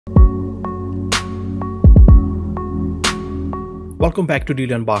Welcome back to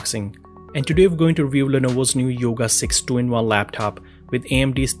Daily Unboxing, and today we're going to review Lenovo's new Yoga 6 2-in-1 laptop with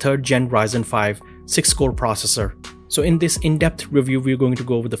AMD's 3rd Gen Ryzen 5 6-core processor. So in this in-depth review, we're going to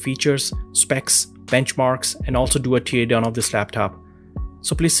go over the features, specs, benchmarks, and also do a teardown of this laptop.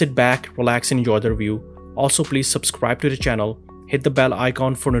 So please sit back, relax, and enjoy the review. Also, please subscribe to the channel, hit the bell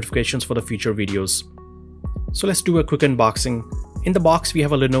icon for notifications for the future videos. So let's do a quick unboxing. In the box, we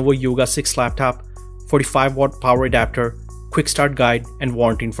have a Lenovo Yoga 6 laptop, 45-watt power adapter, quick start guide, and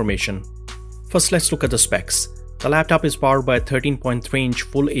warranty information. First, let's look at the specs. The laptop is powered by a 13.3-inch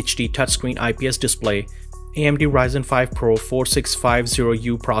Full HD touchscreen IPS display, AMD Ryzen 5 Pro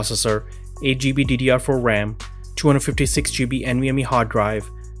 4650U processor, 8GB DDR4 RAM, 256GB nVMe hard drive,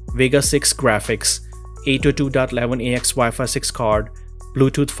 Vega 6 graphics, 802.11ax Wi-Fi 6 card,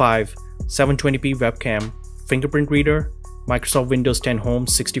 Bluetooth 5, 720p webcam, fingerprint reader, Microsoft Windows 10 Home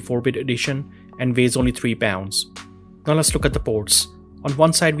 64-bit edition, and weighs only 3 pounds. Now let's look at the ports. On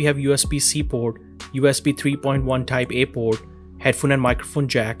one side we have USB-C port, USB 3.1 Type A port, headphone and microphone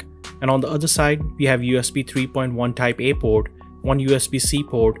jack, and on the other side we have USB 3.1 Type A port, one USB-C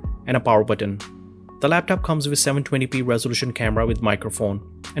port, and a power button. The laptop comes with 720p resolution camera with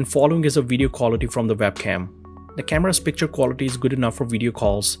microphone, and following is a video quality from the webcam. The camera's picture quality is good enough for video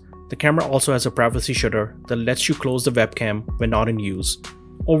calls. The camera also has a privacy shutter that lets you close the webcam when not in use.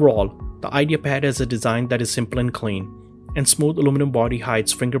 Overall, the IdeaPad has a design that is simple and clean, and smooth aluminum body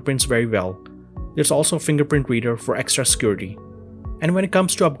hides fingerprints very well. There's also a fingerprint reader for extra security. And when it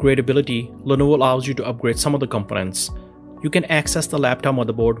comes to upgradability, Lenovo allows you to upgrade some of the components. You can access the laptop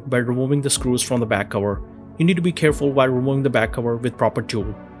motherboard by removing the screws from the back cover. You need to be careful while removing the back cover with proper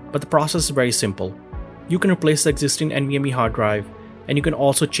tool, but the process is very simple. You can replace the existing nVMe hard drive, and you can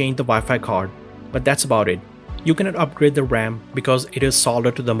also change the Wi-Fi card, but that's about it. You cannot upgrade the RAM because it is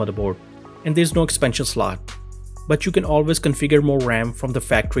soldered to the motherboard, and there's no expansion slot. But you can always configure more RAM from the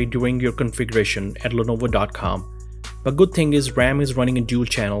factory during your configuration at Lenovo.com. But good thing is RAM is running in dual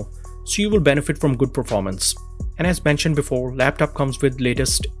channel, so you will benefit from good performance. And as mentioned before, laptop comes with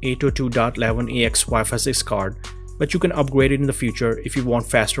latest 802.11ax Wi-Fi 6 card, but you can upgrade it in the future if you want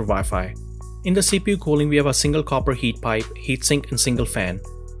faster Wi-Fi. In the CPU cooling, we have a single copper heat pipe, heatsink, and single fan.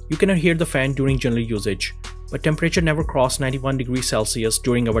 You cannot hear the fan during general usage, but temperature never crossed 91 degrees Celsius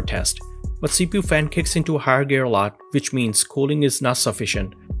during our test. But CPU fan kicks into a higher gear a lot, which means cooling is not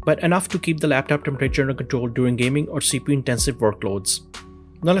sufficient, but enough to keep the laptop temperature under control during gaming or CPU intensive workloads.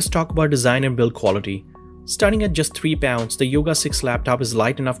 Now let's talk about design and build quality. Starting at just 3 pounds, the Yoga 6 laptop is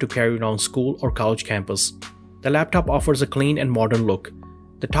light enough to carry around school or college campus. The laptop offers a clean and modern look.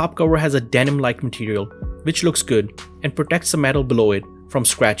 The top cover has a denim-like material, which looks good and protects the metal below it from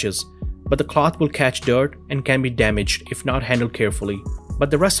scratches, but the cloth will catch dirt and can be damaged if not handled carefully. But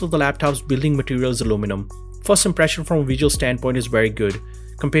the rest of the laptop's building material is aluminum. First impression from a visual standpoint is very good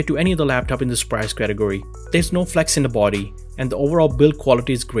compared to any other laptop in this price category. There's no flex in the body, and the overall build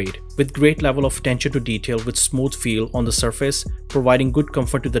quality is great, with great level of attention to detail with smooth feel on the surface, providing good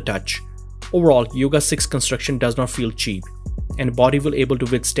comfort to the touch. Overall, Yoga 6 construction does not feel cheap, and the body will able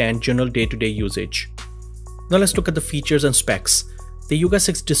to withstand general day-to-day usage. Now let's look at the features and specs. The Yoga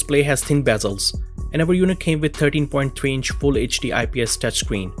 6 display has thin bezels, and our unit came with 13.3-inch Full HD IPS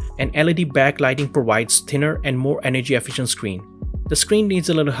touchscreen, and LED backlighting provides thinner and more energy-efficient screen. The screen needs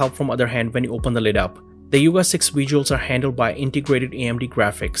a little help from other hand when you open the lid up. The Yoga 6 visuals are handled by integrated AMD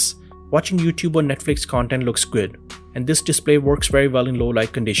graphics. Watching YouTube or Netflix content looks good, and this display works very well in low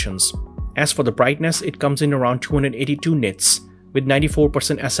light conditions. As for the brightness, it comes in around 282 nits with 94%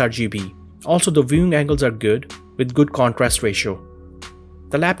 sRGB. Also, the viewing angles are good with good contrast ratio.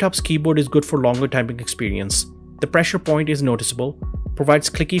 The laptop's keyboard is good for longer typing experience. The pressure point is noticeable, provides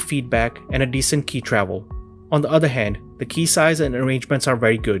clicky feedback, and a decent key travel. On the other hand, the key size and arrangements are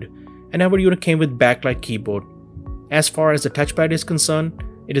very good, and our unit came with backlight keyboard. As far as the touchpad is concerned,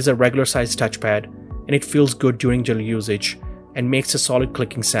 it is a regular sized touchpad, and it feels good during general usage and makes a solid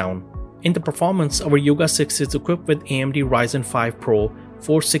clicking sound. In the performance, our Yoga 6 is equipped with AMD Ryzen 5 Pro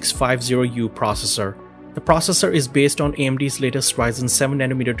 4650U processor. The processor is based on AMD's latest Ryzen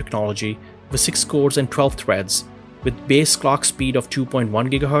 7nm technology with 6 cores and 12 threads, with base clock speed of 2.1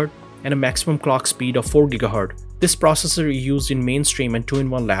 GHz and a maximum clock speed of 4 GHz. This processor is used in mainstream and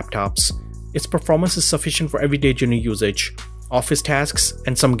 2-in-1 laptops. Its performance is sufficient for everyday general usage, office tasks,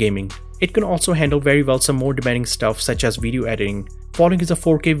 and some gaming. It can also handle very well some more demanding stuff such as video editing. Following is a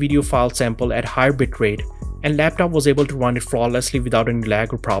 4K video file sample at higher bitrate, and laptop was able to run it flawlessly without any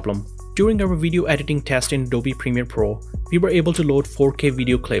lag or problem. During our video editing test in Adobe Premiere Pro, we were able to load 4K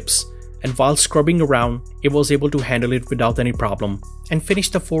video clips, and while scrubbing around, it was able to handle it without any problem, and finish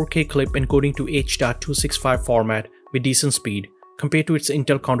the 4K clip encoding to H.265 format with decent speed. compared to its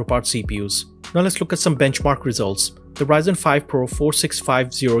Intel counterpart CPUs. Now let's look at some benchmark results. The Ryzen 5 Pro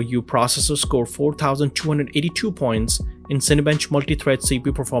 4650U processor scored 4,282 points in Cinebench multi-thread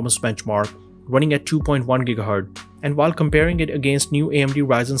CPU performance benchmark, running at 2.1 GHz. And while comparing it against new AMD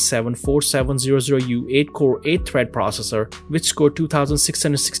Ryzen 7 4700U 8-core 8-thread processor, which scored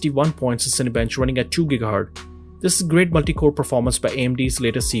 2,661 points in Cinebench running at 2 GHz. This is great multi-core performance by AMD's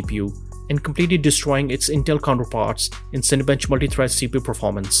latest CPU, and completely destroying its Intel counterparts in Cinebench multi-thread CPU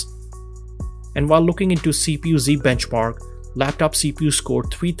performance. And while looking into CPU Z benchmark, laptop CPU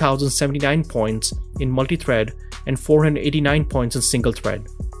scored 3,079 points in multi-thread and 489 points in single-thread.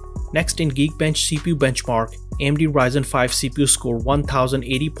 Next, in Geekbench CPU benchmark, AMD Ryzen 5 CPU scored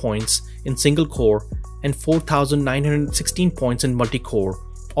 1,080 points in single-core and 4,916 points in multi-core.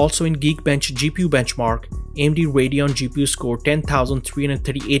 Also in Geekbench GPU benchmark, AMD Radeon GPU scored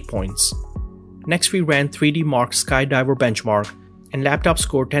 10,338 points. Next, we ran 3D Mark Skydiver benchmark, and laptop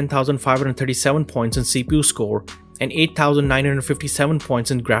scored 10,537 points in CPU score and 8,957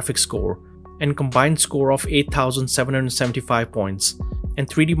 points in graphics score, and combined score of 8,775 points, and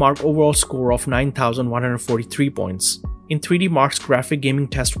 3D Mark overall score of 9,143 points. In 3D Mark's Graphic Gaming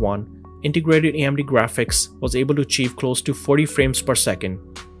Test 1, integrated AMD graphics was able to achieve close to 40 frames per second,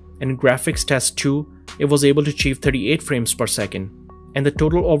 and in Graphics Test 2, it was able to achieve 38 frames per second, and the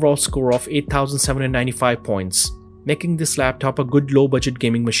total overall score of 8,795 points, making this laptop a good low-budget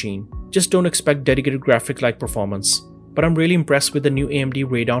gaming machine. Just don't expect dedicated graphic-like performance, but I'm really impressed with the new AMD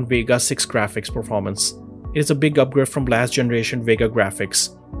Radeon Vega 6 graphics performance. It is a big upgrade from last generation Vega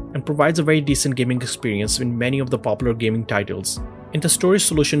graphics, and provides a very decent gaming experience in many of the popular gaming titles. In the storage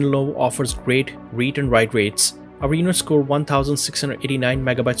solution, Lenovo offers great read and write rates. Our unit scored 1,689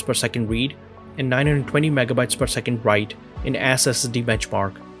 MB per second read and 920 MB per second write in ASSD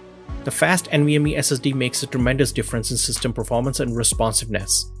benchmark. The fast nVMe SSD makes a tremendous difference in system performance and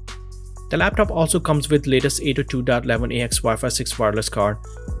responsiveness. The laptop also comes with latest 802.11ax Wi-Fi 6 wireless card,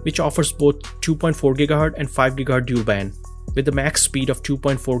 which offers both 2.4 GHz and 5 GHz dual band, with a max speed of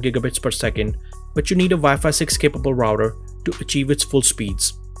 2.4 gigabits per second, but you need a Wi-Fi 6 capable router to achieve its full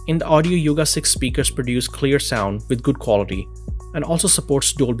speeds. In the audio, Yoga 6 speakers produce clear sound with good quality, and also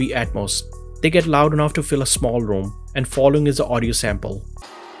supports Dolby Atmos. They get loud enough to fill a small room, and following is the audio sample.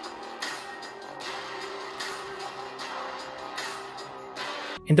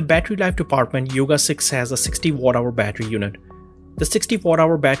 In the battery life department, Yoga 6 has a 60 Wh battery unit. The 60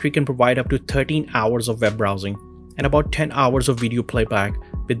 Wh battery can provide up to 13 hours of web browsing and about 10 hours of video playback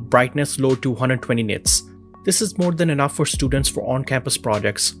with brightness low to 120 nits. This is more than enough for students for on-campus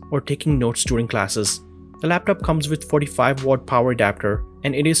projects or taking notes during classes. The laptop comes with 45 watt power adapter,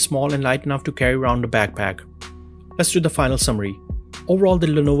 and it is small and light enough to carry around a backpack. Let's do the final summary. Overall, the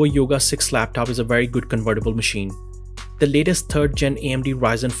Lenovo Yoga 6 laptop is a very good convertible machine. The latest 3rd gen AMD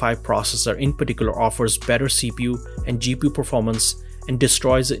Ryzen 5 processor in particular offers better CPU and GPU performance and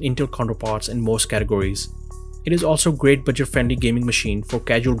destroys the Intel counterparts in most categories. It is also a great budget-friendly gaming machine for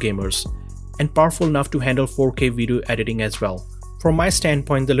casual gamers, and powerful enough to handle 4K video editing as well. From my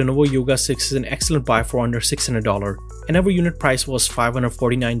standpoint, the Lenovo Yoga 6 is an excellent buy for under $600, and our unit price was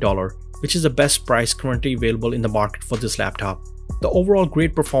 $549, which is the best price currently available in the market for this laptop. The overall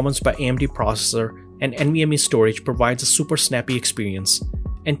great performance by AMD processor and nVMe storage provides a super snappy experience,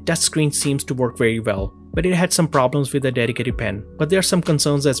 and touchscreen seems to work very well, but it had some problems with the dedicated pen. But there are some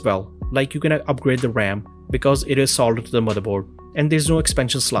concerns as well, like you can upgrade the RAM because it is soldered to the motherboard, and there's no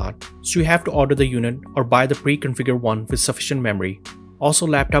expansion slot, so you have to order the unit or buy the pre-configured one with sufficient memory. Also,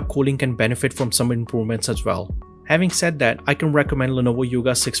 laptop cooling can benefit from some improvements as well. Having said that, I can recommend Lenovo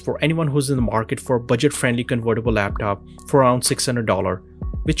Yoga 6 for anyone who's in the market for a budget-friendly convertible laptop for around $600,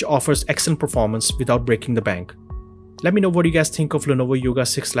 which offers excellent performance without breaking the bank. Let me know what you guys think of Lenovo Yoga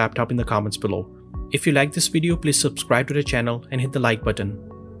 6 laptop in the comments below. If you like this video, please subscribe to the channel and hit the like button.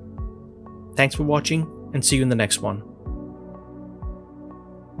 Thanks for watching, and see you in the next one.